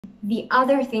the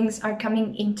other things are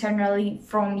coming internally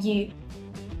from you.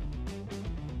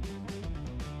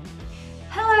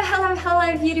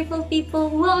 Hello beautiful people,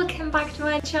 welcome back to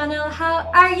my channel. How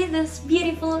are you this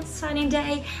beautiful sunny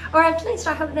day, or at least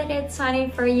I hope that it's sunny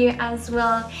for you as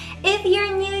well. If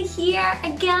you're new here,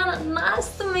 again,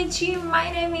 nice to meet you.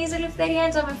 My name is Eleftheria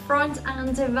and I'm a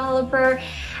front-end developer.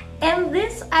 In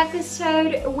this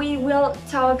episode we will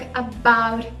talk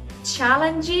about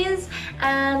challenges,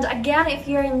 and again, if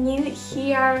you're new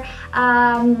here,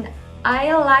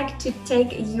 I like to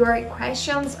take your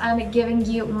questions and giving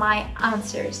you my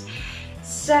answers.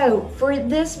 So for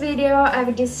this video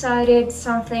I've decided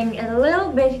something a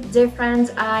little bit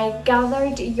different. I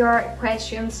gathered your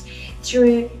questions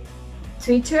through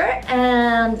Twitter,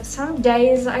 and some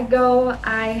days ago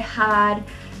I had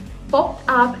popped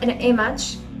up an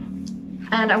image,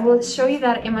 and I will show you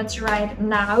that image right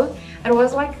now. It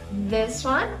was like this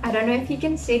one. I don't know if you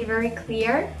can see it very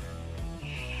clear.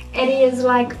 It is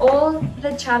like all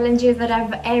the challenges that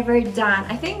I've ever done.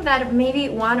 I think that maybe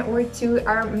one or two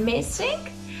are missing,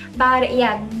 but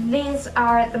yeah, these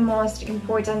are the most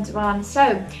important ones.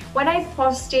 So when I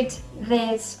posted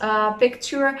this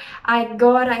picture, I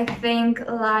got, I think,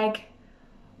 like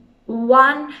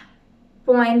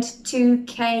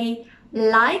 1.2k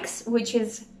likes, which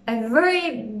is a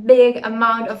very big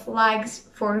amount of likes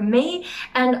for me,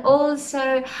 and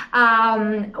also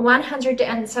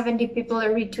 170 people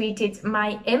retweeted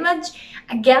my image.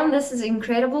 Again, this is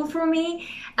incredible for me.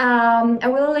 I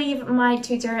will leave my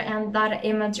Twitter and that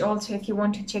image also if you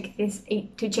want to check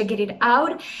it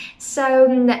out. So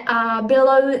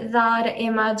below that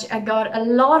image I got a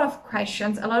lot of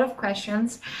questions,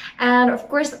 and of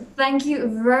course thank you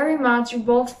very much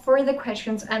both for the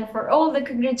questions and for all the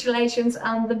congratulations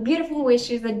and the beautiful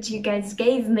wishes that you guys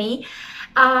gave me.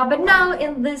 But now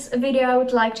in this video I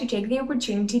would like to take the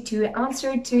opportunity to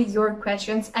answer to your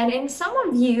questions, and in some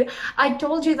of you I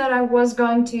told you that I was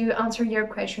going to answer your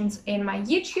questions in my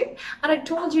YouTube, and I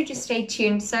told you to stay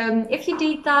tuned. So if you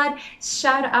did that,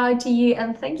 shout out to you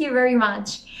and thank you very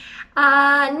much.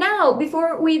 Now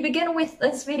before we begin with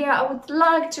this video, I would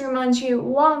like to remind you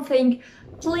one thing.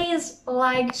 Please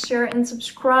like, share and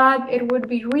subscribe. It would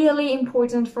be really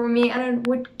important for me, and it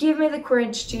would give me the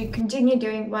courage to continue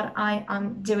doing what I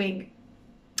am doing.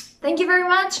 Thank you very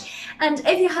much, and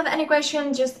if you have any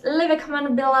question, just leave a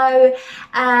comment below,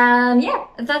 and yeah,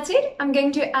 that's it. I'm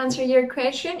going to answer your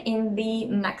question in the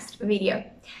next video.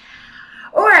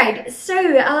 Alright, so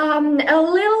a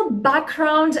little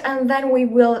background and then we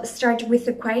will start with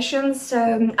the questions.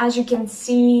 So as you can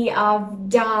see, I've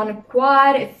done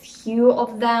quite a few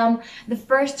of them. The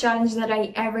first challenge that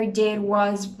I ever did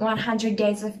was 100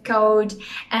 days of code,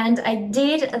 and I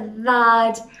did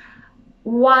that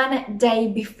one day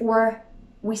before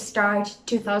we start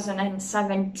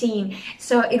 2017.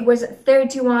 So it was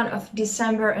 31 of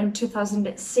December in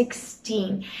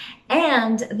 2016.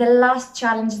 And the last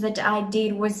challenge that I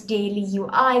did was daily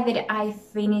UI, that I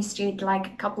finished it like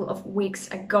a couple of weeks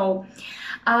ago.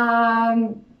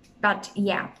 But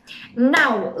yeah,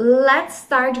 now let's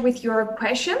start with your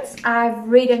questions. I've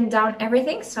written down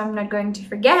everything, so I'm not going to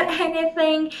forget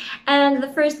anything. And the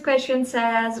first question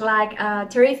says, like, a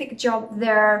terrific job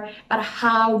there, but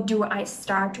how do I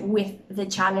start with the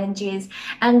challenges?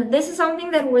 And this is something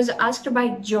that was asked by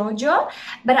Jojo,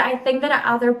 but I think that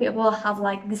other people have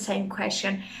like the same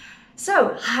question.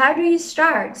 So how do you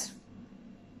start?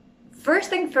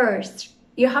 First thing first,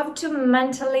 you have to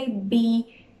mentally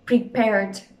be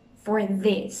prepared for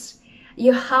this.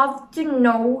 You have to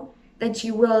know that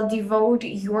you will devote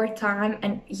your time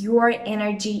and your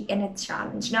energy in a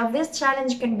challenge. Now this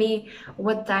challenge can be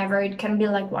whatever. It can be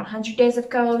like 100 days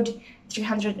of code,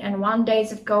 301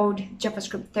 days of code,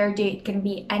 JavaScript 30, it can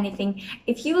be anything.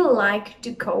 If you like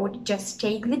to code, just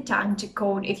take the time to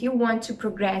code. If you want to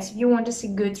progress, if you want to see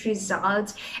good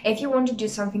results, if you want to do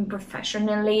something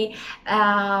professionally,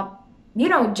 you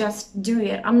know, just do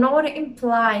it. I'm not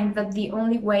implying that the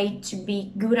only way to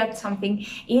be good at something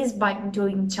is by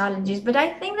doing challenges, but I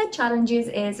think that challenges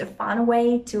is a fun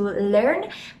way to learn,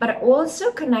 but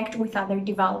also connect with other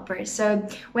developers. So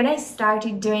when I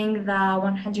started doing the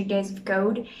 100 days of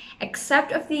code,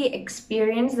 except of the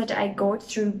experience that I got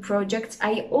through projects,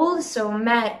 I also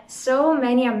met so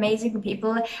many amazing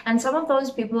people, and some of those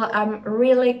people I'm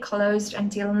really close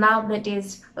until now. That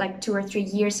is like 2 or 3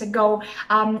 years ago,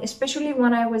 especially actually,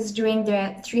 when I was doing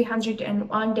the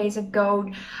 301 days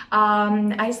ago,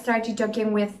 I started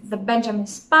talking with the Benjamin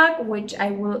Spack, which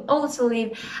I will also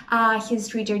leave his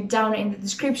Twitter down in the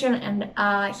description, and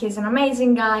he's an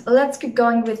amazing guy. Let's keep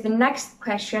going with the next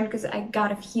question because I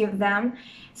got a few of them.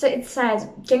 So it says,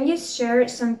 can you share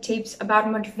some tips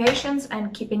about motivations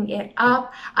and keeping it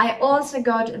up? I also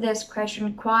got this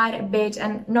question quite a bit,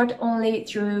 and not only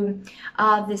through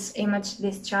this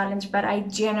challenge, but I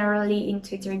generally in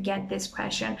Twitter get this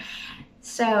question.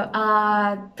 So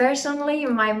personally,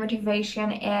 my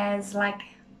motivation is like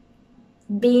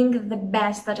being the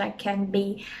best that I can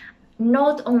be,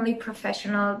 not only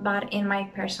professional, but in my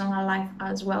personal life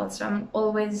as well. So I'm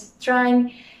always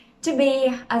trying to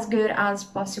be as good as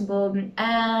possible,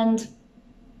 and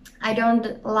I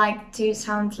don't like to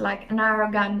sound like an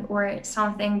arrogant or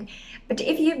something, but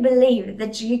if you believe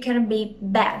that you can be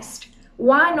best,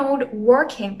 why not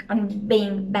working on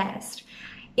being best?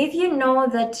 If you know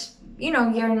that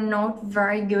you're not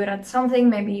very good at something,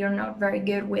 maybe you're not very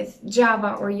good with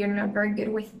Java or you're not very good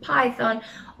with Python,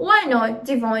 why not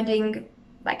devoting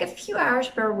like a few hours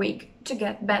per week to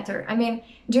get better? I mean,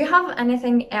 do you have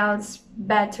anything else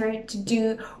better to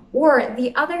do? Or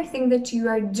the other thing that you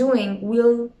are doing,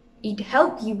 will it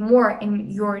help you more in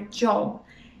your job?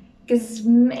 Because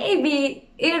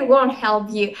maybe it won't help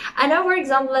you. I know, for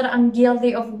example, that I'm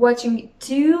guilty of watching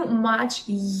too much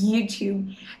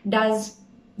YouTube. Does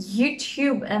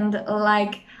YouTube and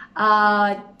like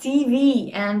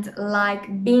TV and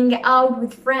like being out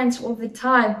with friends all the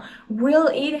time, will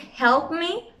it help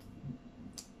me?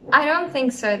 I don't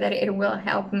think so that it will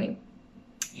help me.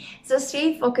 So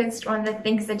stay focused on the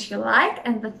things that you like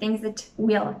and the things that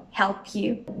will help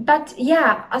you. But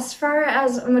yeah, as far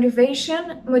as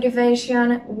motivation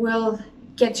will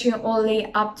get you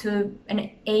only up to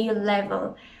an A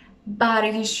level.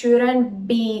 But you shouldn't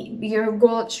be, your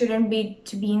goal shouldn't be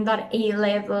to be in that A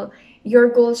level. Your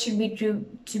goal should be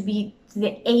to be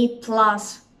the A+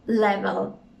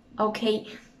 level, okay?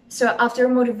 So after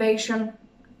motivation,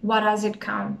 what does it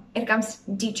come? It comes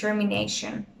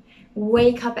determination.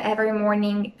 Wake up every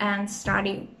morning and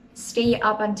study. Stay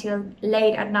up until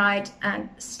late at night and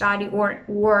study or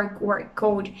work or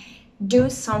code. Do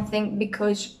something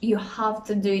because you have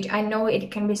to do it. I know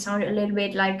it can be sound a little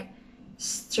bit like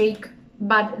strict,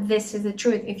 but this is the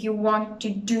truth. If you want to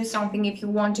do something, if you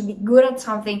want to be good at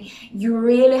something, you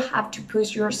really have to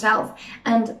push yourself.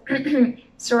 And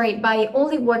sorry, by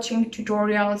only watching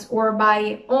tutorials or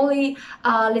by only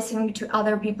listening to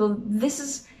other people, this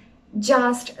is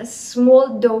just a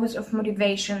small dose of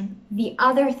motivation. The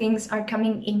other things are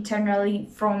coming internally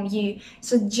from you.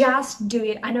 So just do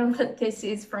it. I know that this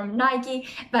is from Nike,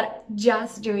 but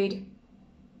just do it.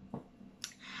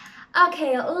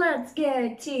 Okay, let's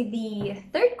go to the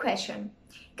third question.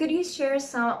 Could you share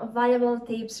some valuable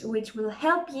tips which will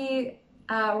help you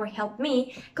or help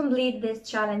me complete these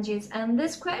challenges? And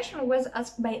this question was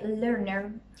asked by a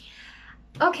learner.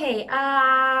 Okay,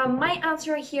 my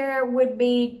answer here would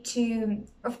be to,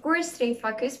 of course, stay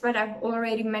focused, but I've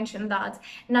already mentioned that.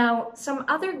 Now, some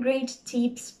other great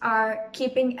tips are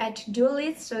keeping a to-do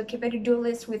list. So keep a to-do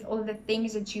list with all the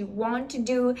things that you want to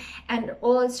do, and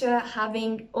also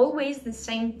having always the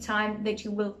same time that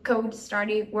you will code,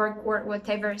 study, work, or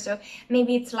whatever. So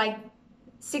maybe it's like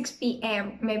 6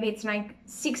 p.m., maybe it's like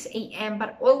 6 a.m.,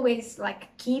 but always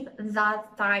like keep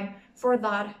that time for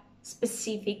that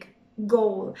specific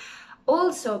goal.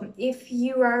 Also, if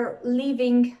you are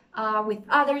living with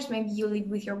others, maybe you live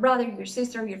with your brother, your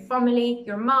sister, your family,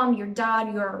 your mom, your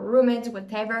dad, your roommates,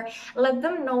 whatever, let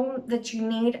them know that you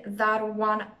need that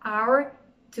 1 hour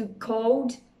to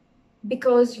code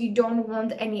because you don't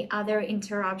want any other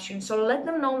interruption. So let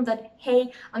them know that,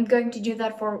 hey, I'm going to do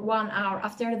that for 1 hour.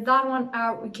 After that 1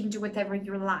 hour, we can do whatever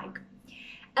you like.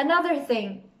 Another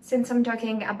thing, since I'm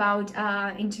talking about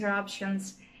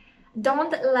interruptions,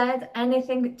 don't let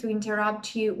anything to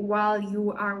interrupt you while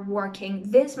you are working.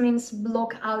 This means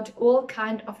block out all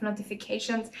kind of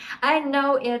notifications. I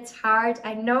know it's hard.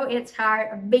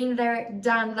 I've been there,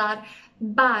 done that.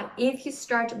 But if you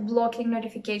start blocking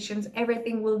notifications,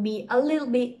 everything will be a little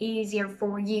bit easier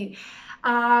for you.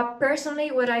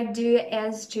 Personally, what I do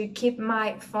is to keep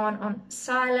my phone on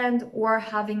silent or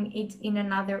having it in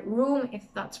another room if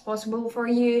that's possible for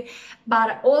you,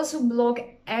 but also block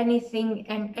anything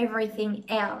and everything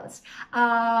else.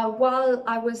 While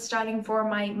I was studying for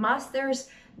my master's,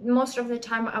 most of the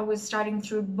time I was studying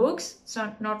through books,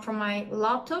 so not from my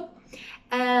laptop.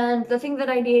 And the thing that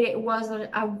I did was that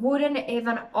I wouldn't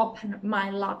even open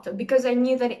my laptop, because I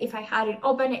knew that if I had it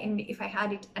open and if I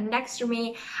had it next to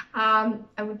me, I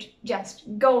would just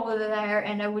go over there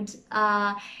and I would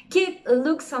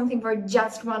look something for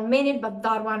just 1 minute, but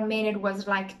that 1 minute was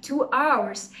like 2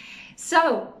 hours.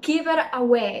 So keep it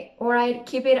away, all right?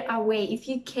 Keep it away. If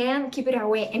you can, keep it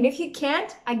away. And if you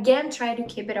can't, again, try to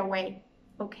keep it away,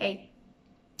 okay?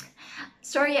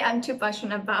 Sorry, I'm too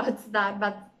passionate about that,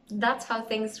 but that's how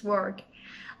things work.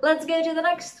 Let's go to the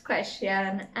next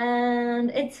question. And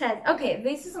it says, okay,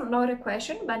 this is not a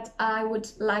question, but I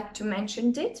would like to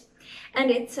mention it.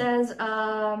 And it says,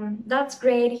 that's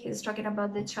great. He's talking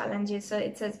about the challenges. So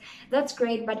it says, that's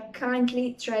great, but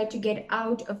currently try to get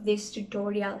out of this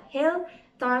tutorial hell.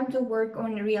 Time to work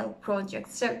on real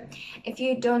projects. So if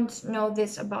you don't know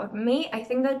this about me, I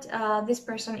think that this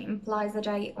person implies that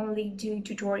I only do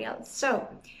tutorials. So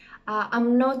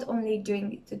I'm not only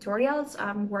doing tutorials,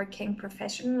 I'm working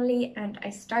professionally, and I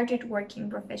started working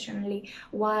professionally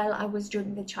while I was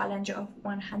doing the challenge of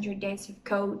 100 days of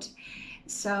code.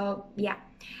 So yeah,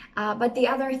 but the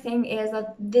other thing is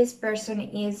that this person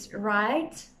is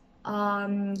right.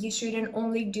 You shouldn't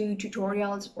only do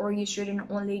tutorials, or you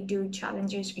shouldn't only do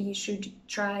challenges. You should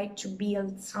try to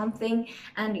build something,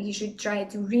 and you should try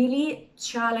to really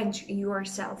challenge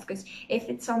yourself, because if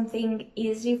it's something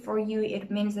easy for you,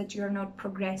 it means that you're not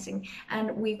progressing,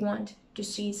 and we want to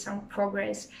see some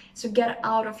progress. So get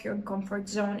out of your comfort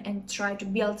zone and try to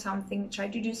build something, try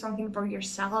to do something for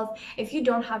yourself. If you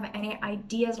don't have any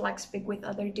ideas, like speak with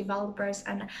other developers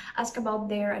and ask about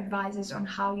their advices on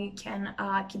how you can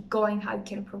keep going, how you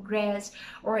can progress.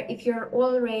 Or if you're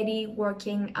already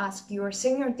working, ask your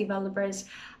senior developers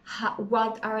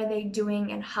what are they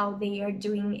doing and how they are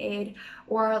doing it.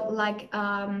 Or like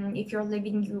if you're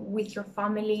living with your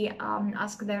family,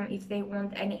 ask them if they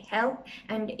want any help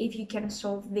and if you can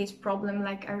solve this problem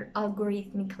like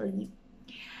algorithmically.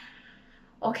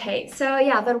 Okay, so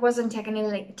yeah, that wasn't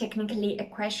technically a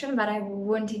question, but I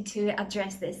wanted to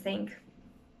address this thing.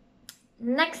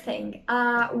 Next thing,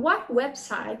 what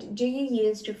website do you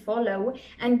use to follow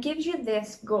and gives you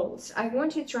these goals? I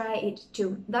want to try it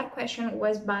too. That question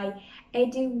was by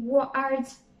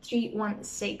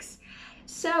Edward316.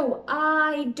 So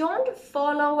I don't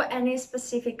follow any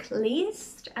specific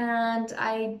list, and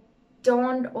I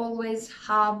don't always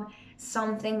have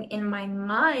something in my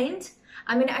mind.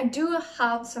 I mean, I do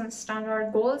have some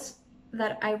standard goals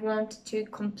that I want to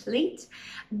complete,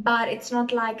 but it's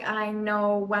not like I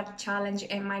know what challenge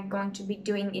am I going to be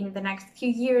doing in the next few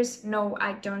years. No,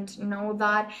 I don't know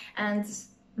that, and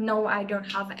no, I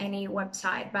don't have any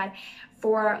website. But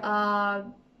for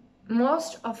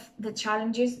most of the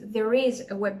challenges there is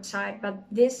a website, but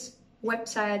this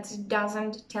website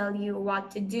doesn't tell you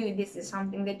what to do. This is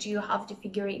something that you have to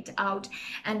figure it out,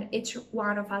 and each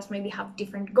one of us maybe have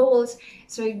different goals,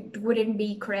 so it wouldn't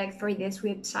be correct for these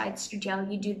websites to tell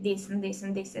you do this and this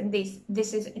and this and this.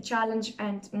 This is a challenge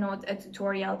and not a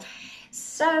tutorial.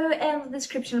 So in the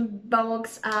description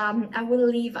box I will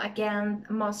leave again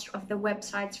most of the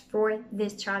websites for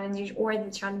these challenges or the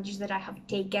challenges that I have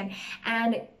taken.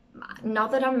 And now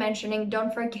that I'm mentioning,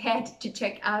 don't forget to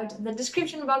check out the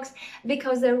description box,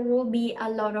 because there will be a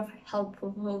lot of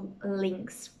helpful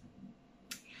links.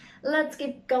 Let's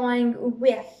keep going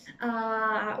with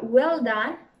well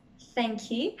done,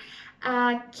 thank you.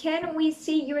 Can we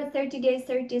see your 30 days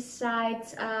 30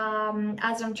 sites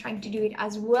as I'm trying to do it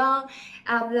as well?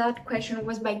 That question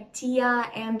was by Tia,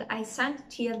 and I sent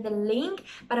Tia the link,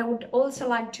 but I would also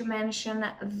like to mention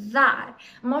that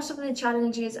most of the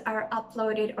challenges are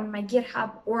uploaded on my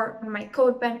GitHub or on my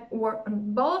codepen or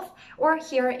on both, or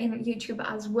here in YouTube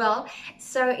as well.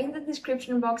 So in the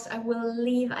description box I will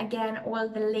leave again all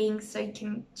the links so you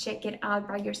can check it out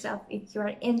by yourself if you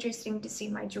are interested to see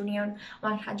my journey on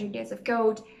 100 days of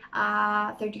code,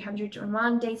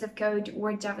 301 days of code,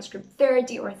 or JavaScript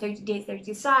 30, or 30 days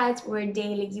 30 sites, or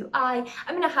daily UI. I'm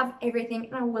gonna have everything,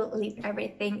 and I will leave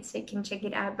everything so you can check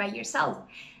it out by yourself.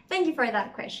 Thank you for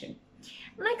that question.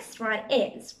 Next one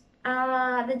is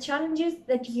the challenges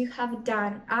that you have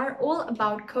done are all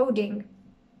about coding.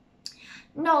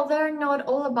 No, they're not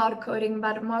all about coding,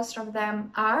 but most of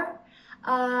them are.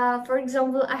 For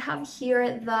example, I have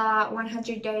here the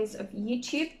 100 days of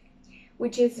YouTube,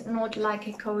 which is not like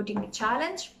a coding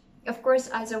challenge. Of course,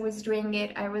 as I was doing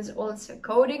it, I was also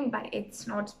coding, but it's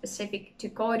not specific to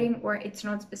coding, or it's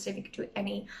not specific to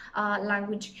any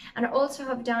language. And I also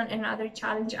have done another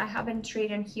challenge I haven't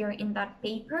written here in that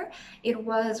paper. It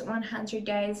was 100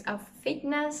 days of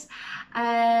fitness,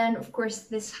 and of course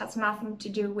this has nothing to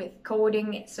do with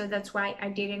coding, so that's why I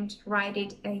didn't write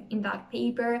it in that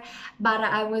paper. But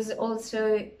I was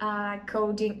also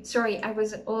I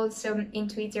was also in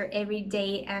Twitter every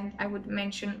day, and I would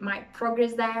mention my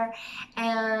progress there.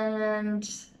 And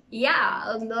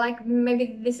yeah, like,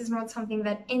 maybe this is not something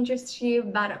that interests you,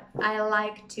 but I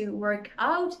like to work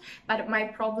out, but my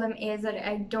problem is that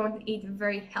I don't eat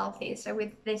very healthy. So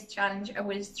with this challenge, I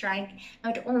was trying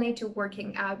not only to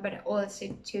working out, but also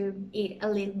to eat a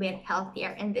little bit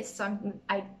healthier. And this is something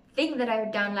I think that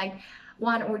I've done like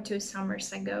 1 or 2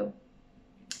 summers ago.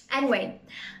 Anyway,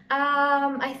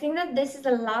 I think that this is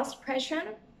the last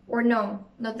question. Or no,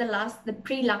 not the last, the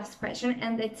pre-last question,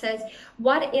 and it says,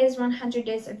 what is 100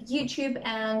 days of YouTube?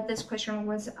 And this question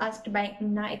was asked by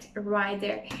Night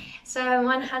Rider. So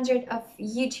 100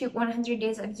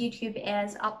 days of YouTube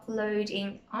is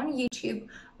uploading on YouTube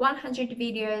 100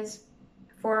 videos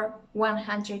for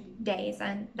 100 days,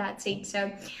 and that's it.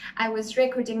 So I was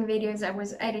recording videos, I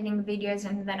was editing videos,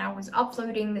 and then I was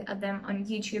uploading them on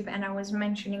YouTube, and I was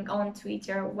mentioning on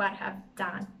Twitter what I've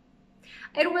done.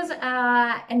 It was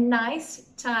a nice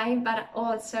time, but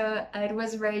also it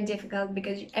was very difficult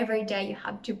because every day you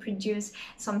have to produce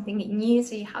something new,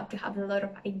 so you have to have a lot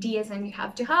of ideas and you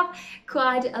have to have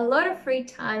quite a lot of free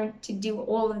time to do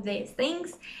all of these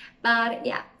things. But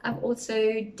yeah, I've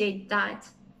also did that.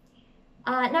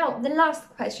 Now, the last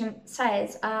question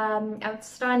says,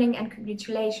 outstanding and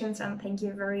congratulations and thank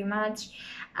you very much.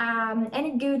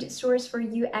 Any good source for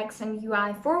UX and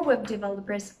UI for web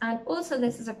developers? And also,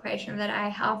 this is a question that I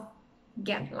have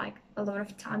get like a lot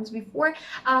of times before.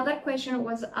 That question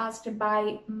was asked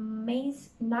by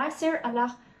Nasser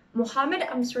Allah Mohammed.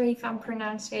 I'm sorry if I'm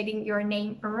pronouncing your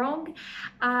name wrong.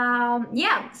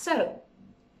 Yeah, so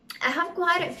I have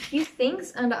quite a few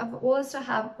things, and I've also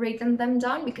have written them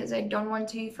down because I don't want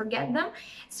to forget them.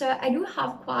 So I do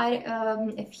have quite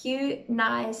a few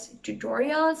nice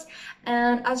tutorials.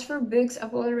 And as for books,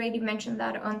 I've already mentioned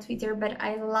that on Twitter, but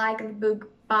I like the book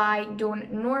by Don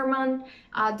Norman,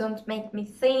 Don't Make Me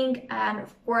Think. And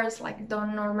of course, like,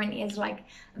 Don Norman is like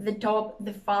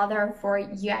the father for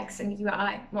UX and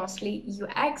UI, mostly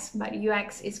UX, but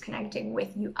UX is connecting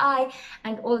with UI,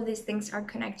 and all these things are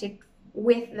connected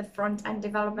with the front-end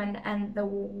development and the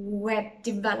web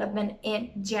development in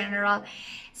general.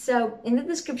 So in the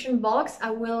description box,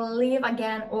 I will leave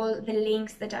again all the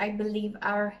links that I believe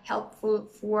are helpful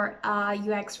for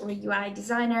UX or UI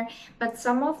designer. But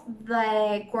some of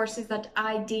the courses that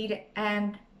I did,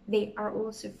 and they are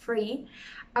also free,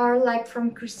 are like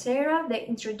from Coursera, the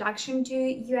introduction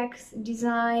to UX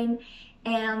design,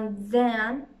 and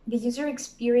then the user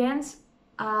experience.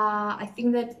 I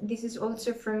think that this is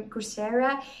also from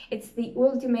Coursera. It's the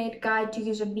ultimate guide to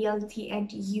usability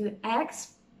and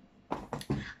UX.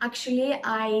 Actually,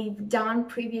 I've done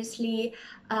previously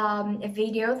a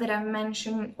video that I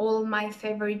mentioned all my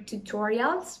favorite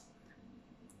tutorials,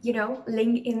 you know,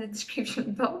 link in the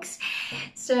description box.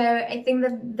 So I think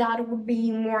that that would be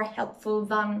more helpful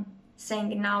than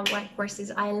saying now what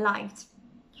courses I liked.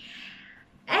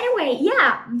 Anyway,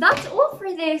 yeah, that's all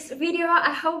for this video.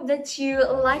 I hope that you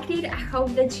liked it. I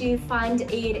hope that you find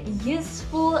it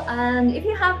useful. And if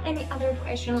you have any other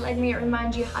question, let me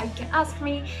remind you how you can ask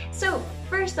me. So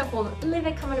first of all, leave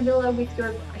a comment below with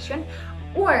your question.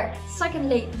 Or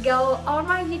secondly, go on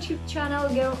my YouTube channel,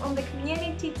 go on the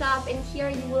community tab, and here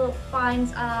you will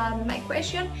find my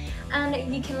question,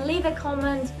 and you can leave a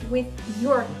comment with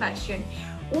your question.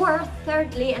 Or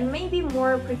thirdly, and maybe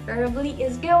more preferably,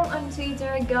 is go on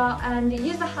Twitter, go and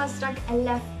use the hashtag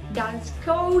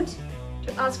 #LeftDanceCode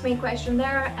to ask me a question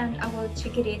there, and I will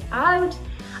check it out.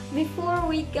 Before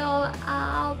we go,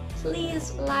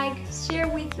 please like, share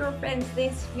with your friends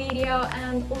this video,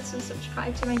 and also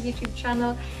subscribe to my YouTube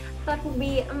channel. That would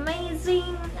be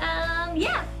amazing. And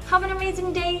yeah, have an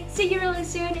amazing day. See you really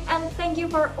soon, and thank you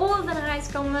for all the nice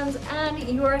comments and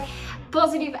your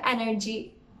positive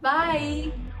energy.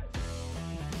 Bye!